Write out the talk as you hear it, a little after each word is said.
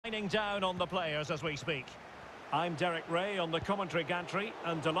winding down on the players as we speak. I'm Derek Ray on the commentary gantry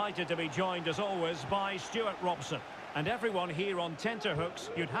and delighted to be joined as always by Stuart Robson. And everyone here on tenterhooks,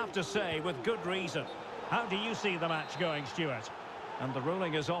 you'd have to say with good reason. How do you see the match going, Stuart? And the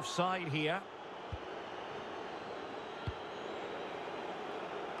ruling is offside here.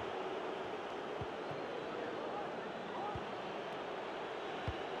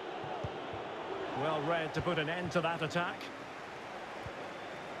 Well read to put an end to that attack.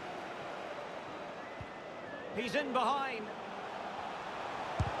 He's in behind.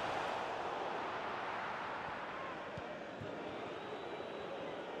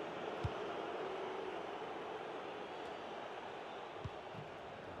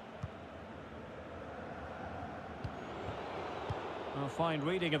 A fine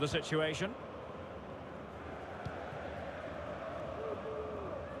reading of the situation.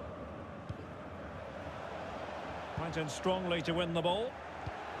 Went in strongly to win the ball.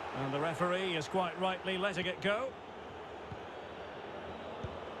 And the referee is quite rightly letting it go.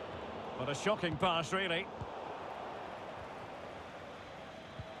 But a shocking pass, really.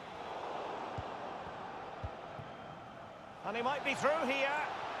 And he might be through here.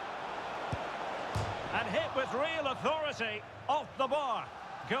 And hit with real authority off the bar.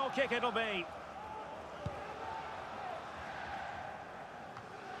 Goal kick it'll be.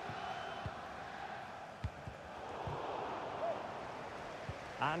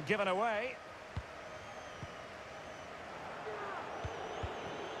 And given away.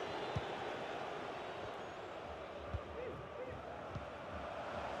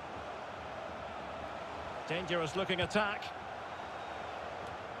 Dangerous looking attack.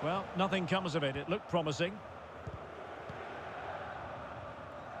 Well, nothing comes of it. It looked promising.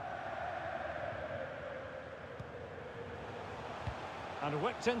 And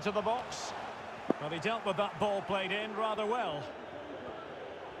whipped into the box. Well, he dealt with that ball played in rather well.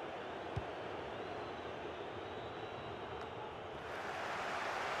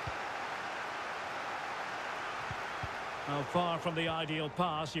 Well, far from the ideal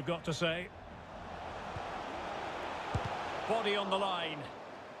pass, you've got to say. Body on the line.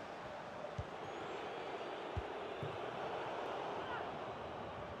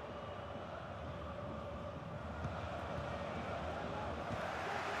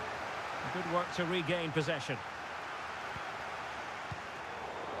 Good work to regain possession.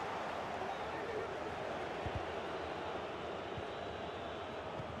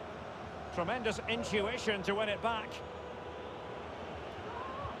 Tremendous intuition to win it back.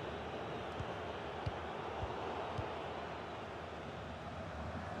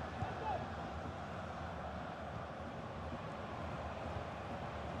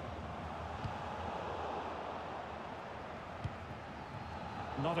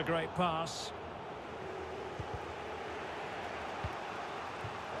 Not a great pass.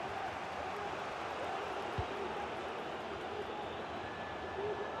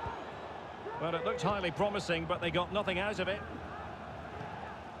 Well, it looked highly promising, but they got nothing out of it.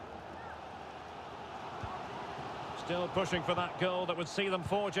 Still pushing for that goal that would see them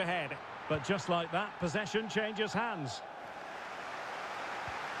forge ahead. But just like that, possession changes hands.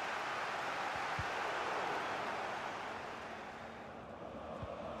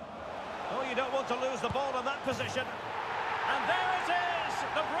 Oh, you don't want to lose the ball in that position. And there it is,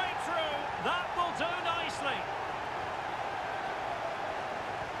 the breakthrough. That will do nicely.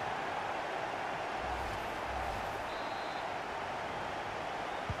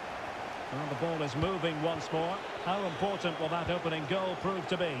 Well, the ball is moving once more. How important will that opening goal prove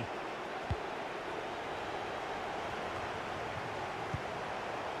to be?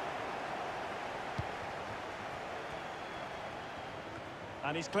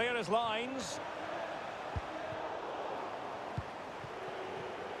 And he's clear as lines.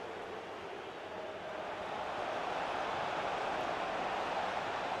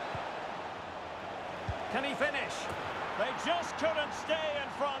 Can he finish? They just couldn't stay in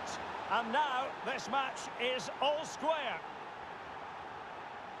front. And now this match is all square.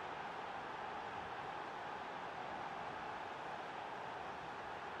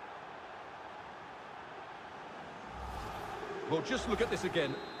 Well, just look at this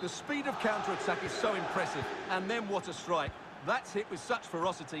again. The speed of counter-attack is so impressive. And then what a strike. That's hit with such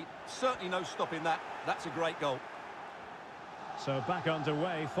ferocity. Certainly no stopping that. That's a great goal. So back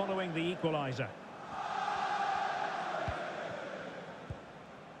underway following the equaliser.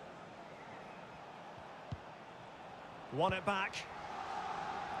 Won it back.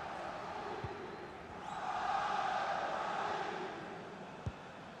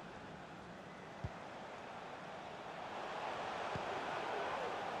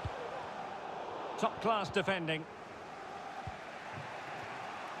 Top-class defending.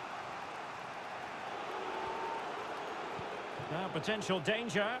 Now potential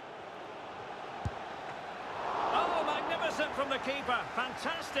danger. Oh, magnificent from the keeper.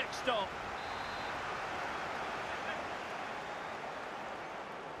 Fantastic stop.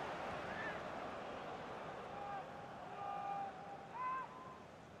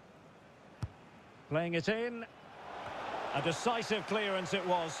 Playing it in. A decisive clearance it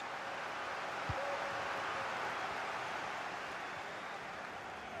was.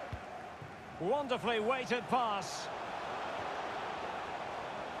 Wonderfully weighted pass.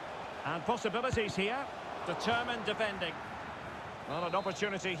 And possibilities here. Determined defending. Well, an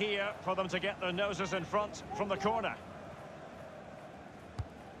opportunity here for them to get their noses in front from the corner.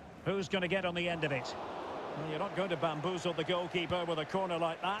 Who's going to get on the end of it? Well, you're not going to bamboozle the goalkeeper with a corner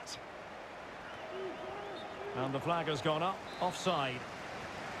like that. And the flag has gone up. Offside.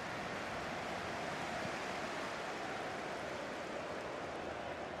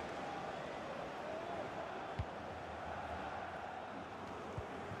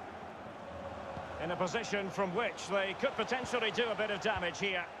 In a position from which they could potentially do a bit of damage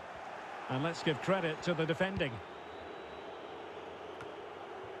here. And let's give credit to the defending.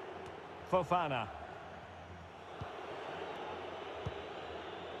 Fofana.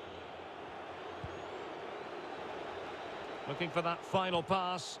 Looking for that final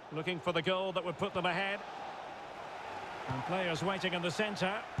pass, looking for the goal that would put them ahead. And players waiting in the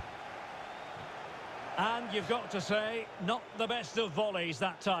centre. And you've got to say, not the best of volleys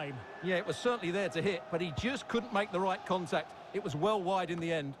that time. Yeah, it was certainly there to hit, but he just couldn't make the right contact. It was well wide in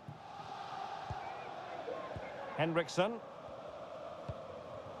the end. Henriksen.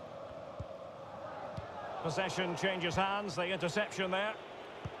 Possession changes hands, the interception there.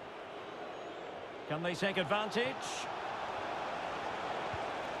 Can they take advantage?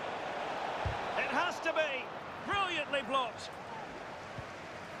 It has to be! Brilliantly blocked!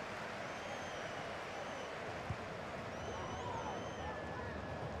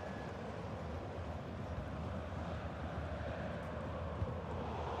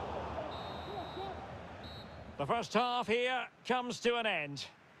 The first half here comes to an end.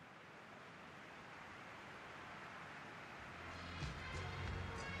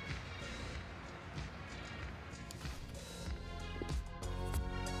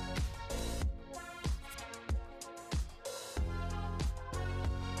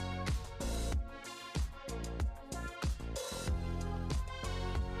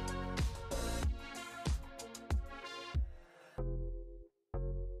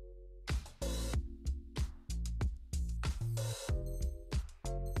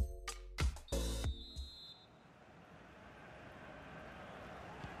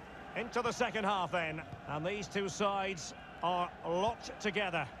 Into the second half then, and these two sides are locked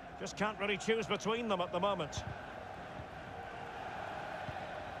together. Just can't really choose between them at the moment.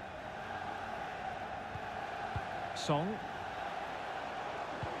 Song.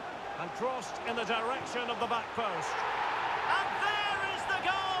 And crossed in the direction of the back post. And there is the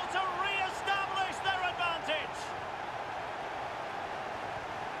goal to re-establish their advantage.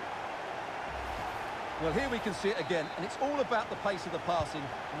 Well, here we can see it again, and it's all about the pace of the passing.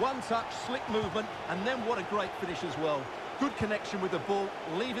 One touch, slick movement, and then what a great finish as well. Good connection with the ball,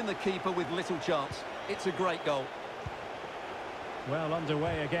 leaving the keeper with little chance. It's a great goal. Well,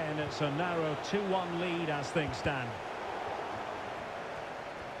 underway again. It's a narrow 2-1 lead as things stand.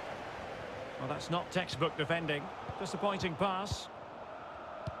 Well, that's not textbook defending. Disappointing pass.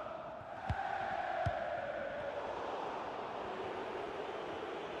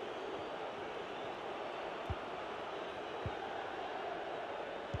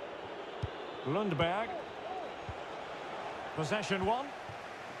 Lundberg. Possession one.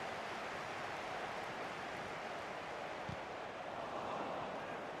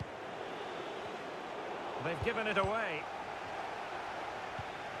 They've given it away.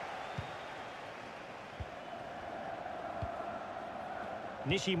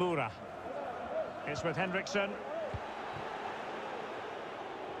 Nishimura. It's with Henriksen.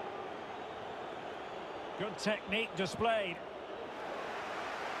 Good technique displayed.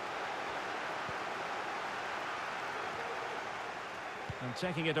 And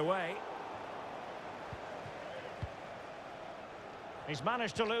taking it away. He's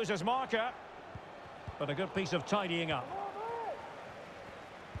managed to lose his marker. But a good piece of tidying up.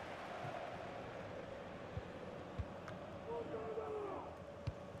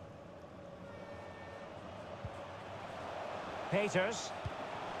 Peters.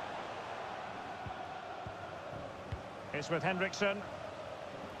 It's with Henriksen.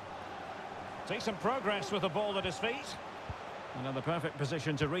 Decent progress with the ball at his feet. And in the perfect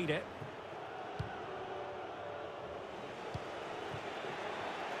position to read it.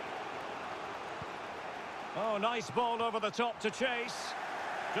 Oh, nice ball over the top to chase.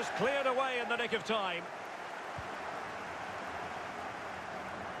 Just cleared away in the nick of time.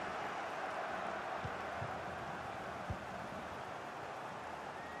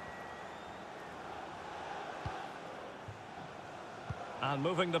 And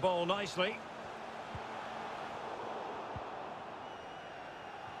moving the ball nicely.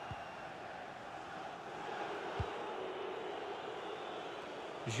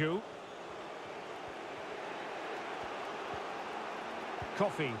 Zhu.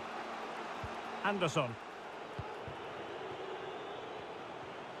 Coffee. Anderson.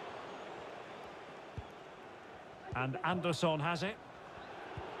 And Anderson has it.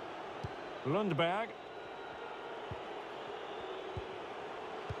 Lundberg.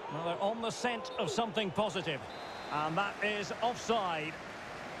 Well, they're on the scent of something positive. And that is offside.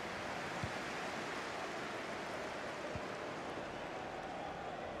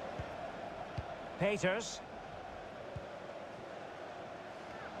 Peters.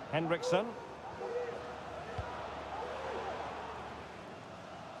 Henriksen.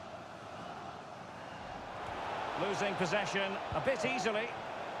 Losing possession a bit easily.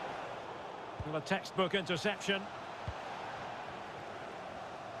 Well, a textbook interception.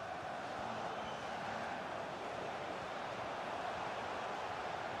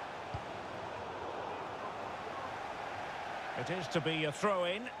 It is to be a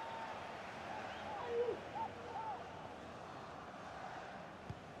throw-in.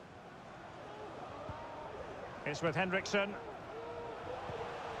 It's with Henriksen.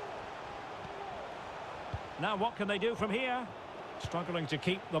 Now what can they do from here? Struggling to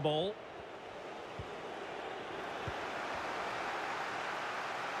keep the ball.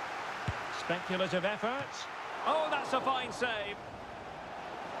 Speculative effort. Oh, that's a fine save.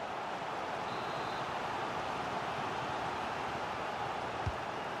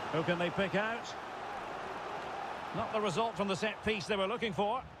 Who can they pick out? Not the result from the set piece they were looking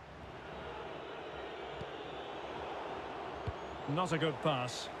for. Not a good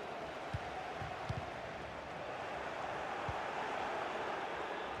pass.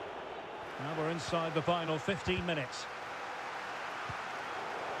 Now we're inside the final 15 minutes.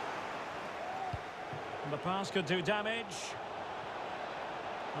 And the pass could do damage.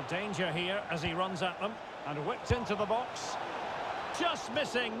 A danger here as he runs at them. And whipped into the box. Just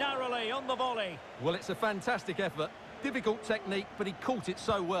missing narrowly on the volley. Well, it's a fantastic effort. Difficult technique, but he caught it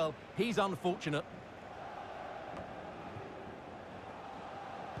so well. He's unfortunate.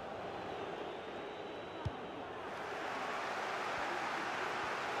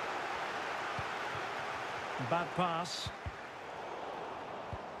 Bad pass.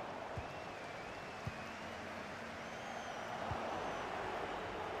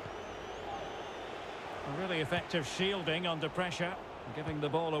 A really effective shielding under pressure, giving the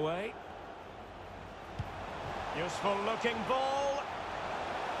ball away. Useful looking ball.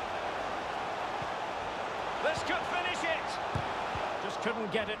 This could finish it. Just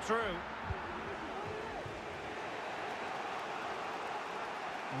couldn't get it through.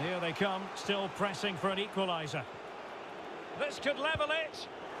 And here they come, still pressing for an equaliser. This could level it.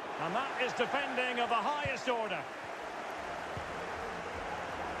 And that is defending of the highest order.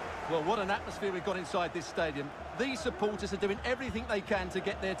 Well, what an atmosphere we've got inside this stadium. These supporters are doing everything they can to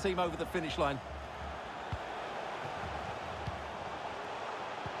get their team over the finish line.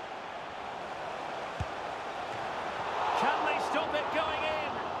 Can they stop it going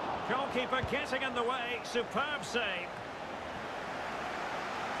in? Goalkeeper getting in the way. Superb save.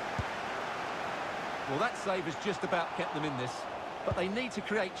 Well, that save has just about kept them in this. But they need to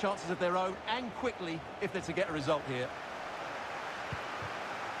create chances of their own and quickly if they're to get a result here.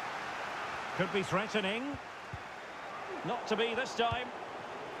 Could be threatening. Not to be this time.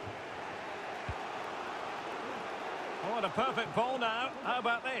 Oh, what a perfect ball now. How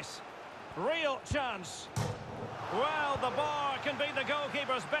about this? Real chance. Well, the bar can be the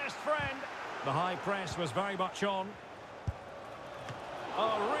goalkeeper's best friend. The high press was very much on.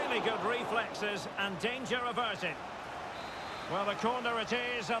 Oh, really good reflexes and danger averted. Well, the corner it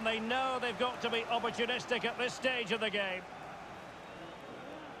is, and they know they've got to be opportunistic at this stage of the game.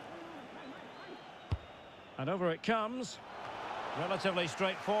 And over it comes. Relatively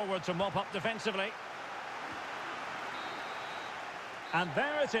straightforward to mop up defensively. And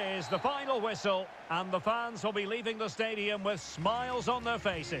there it is, the final whistle. And the fans will be leaving the stadium with smiles on their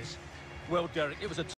faces. Well, Derek, it was a